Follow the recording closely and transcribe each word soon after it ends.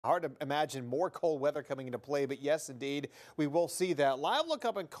Hard to imagine more cold weather coming into play, but yes, indeed, we will see that. Live look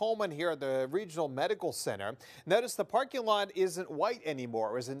up in Coleman here at the Regional Medical Center. Notice the parking lot isn't white anymore.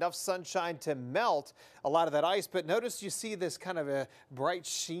 There was enough sunshine to melt a lot of that ice, but notice you see this kind of a bright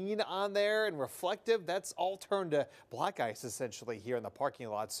sheen on there and reflective. That's all turned to black ice essentially here in the parking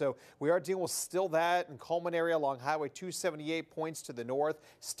lot. So we are dealing with still that in Coleman area along Highway 278 points to the north.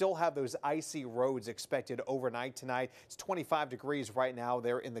 Still have those icy roads expected overnight tonight. It's 25 degrees right now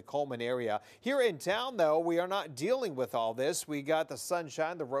there in the Coleman area. Here in town, though, we are not dealing with all this. We got the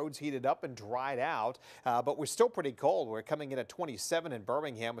sunshine, the roads heated up and dried out, but we're still pretty cold. We're coming in at 27 in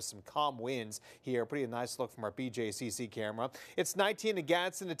Birmingham with some calm winds here. Pretty nice look from our BJCC camera. It's 19 in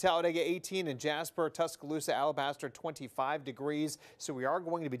Gadsden to Talladega, 18 in Jasper, Tuscaloosa, Alabaster, 25 degrees. So we are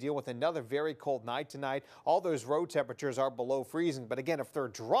going to be dealing with another very cold night tonight. All those road temperatures are below freezing, but again, if they're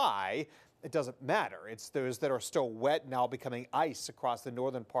dry, it doesn't matter. It's those that are still wet now becoming ice across the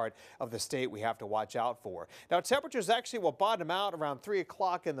northern part of the state we have to watch out for. Now, temperatures actually will bottom out around 3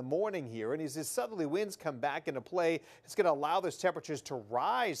 o'clock in the morning here, and as these southerly winds come back into play, it's going to allow those temperatures to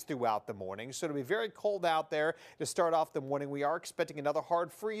rise throughout the morning. So it'll be very cold out there to start off the morning. We are expecting another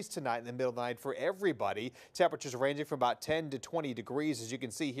hard freeze tonight in the middle of the night for everybody. Temperatures ranging from about 10 to 20 degrees, as you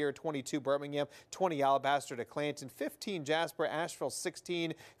can see here, 22 Birmingham, 20 Alabaster to Clanton, 15 Jasper, Asheville,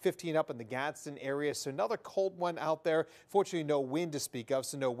 16, 15 up in the Gadsden area. So another cold one out there. Fortunately, no wind to speak of,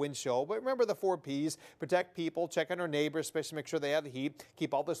 so no wind chill. But remember the 4 Ps. Protect people, check on our neighbors, especially make sure they have the heat.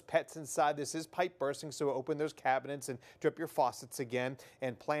 Keep all those pets inside. This is pipe bursting, so open those cabinets and drip your faucets again.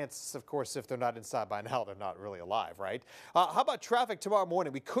 And plants, of course, if they're not inside by now, they're not really alive, right? How about traffic tomorrow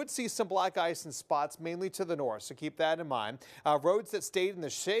morning? We could see some black ice in spots, mainly to the north, so keep that in mind. Roads that stayed in the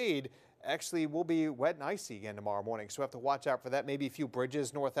shade actually will be wet and icy again tomorrow morning, so we have to watch out for that. Maybe a few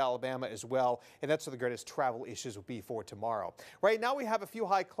bridges, North Alabama as well, and that's where the greatest travel issues will be for tomorrow. Right now we have a few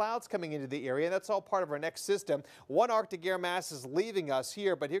high clouds coming into the area, and that's all part of our next system. One Arctic air mass is leaving us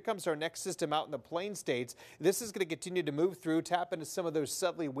here, but here comes our next system out in the plain states. This is going to continue to move through, tap into some of those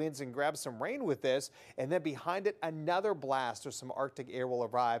southerly winds and grab some rain with this, and then behind it another blast or some Arctic air will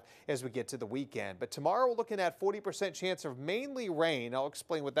arrive as we get to the weekend. But tomorrow we're looking at 40% chance of mainly rain. I'll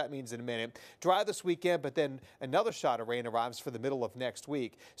explain what that means in a minute. Dry this weekend, but then another shot of rain arrives for the middle of next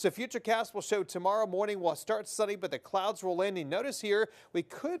week. So Futurecast will show tomorrow morning will start sunny, but the clouds roll in. And notice here, we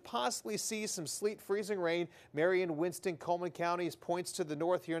could possibly see some sleet, freezing rain. Marion, Winston, Coleman counties points to the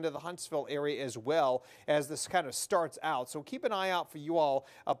north here into the Huntsville area as well as this kind of starts out. So keep an eye out for you all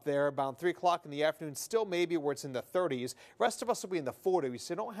up there about 3 o'clock in the afternoon, still maybe where it's in the 30s. Rest of us will be in the 40s,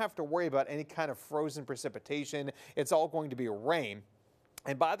 so don't have to worry about any kind of frozen precipitation. It's all going to be rain.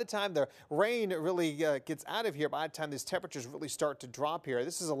 And by the time the rain really gets out of here, by the time these temperatures really start to drop here,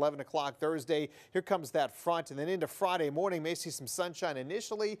 this is 11 o'clock Thursday. Here comes that front, and then into Friday morning, may see some sunshine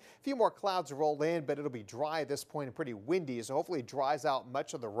initially. A few more clouds roll in, but it'll be dry at this point and pretty windy, so hopefully it dries out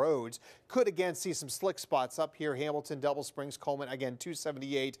much of the roads. Could again see some slick spots up here, Hamilton, Double Springs, Coleman. Again,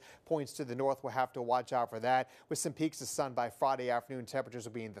 278 points to the north. We'll have to watch out for that. With some peaks of sun by Friday afternoon, temperatures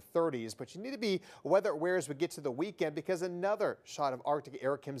will be in the 30s, but you need to be weather aware as we get to the weekend because another shot of Arctic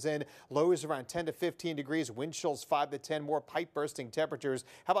air comes in. Lows around 10 to 15 degrees, wind chills 5 to 10, more pipe bursting temperatures.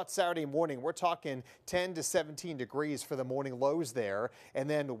 How about Saturday morning? We're talking 10 to 17 degrees for the morning lows there, and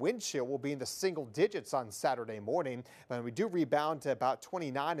then the wind chill will be in the single digits on Saturday morning. And we do rebound to about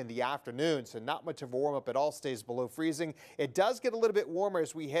 29 in the afternoon, so not much of a warm up at all, stays below freezing. It does get a little bit warmer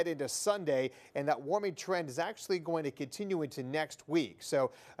as we head into Sunday, and that warming trend is actually going to continue into next week.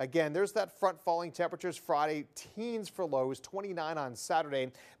 So again, there's that front falling temperatures Friday, teens for lows, 29 on Saturday.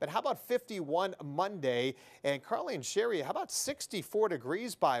 But how about 51 Monday? And Carly and Sherry, how about 64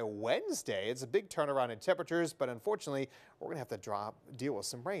 degrees by Wednesday? It's a big turnaround in temperatures, but unfortunately, we're going to have to deal with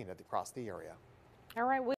some rain across the area. All right.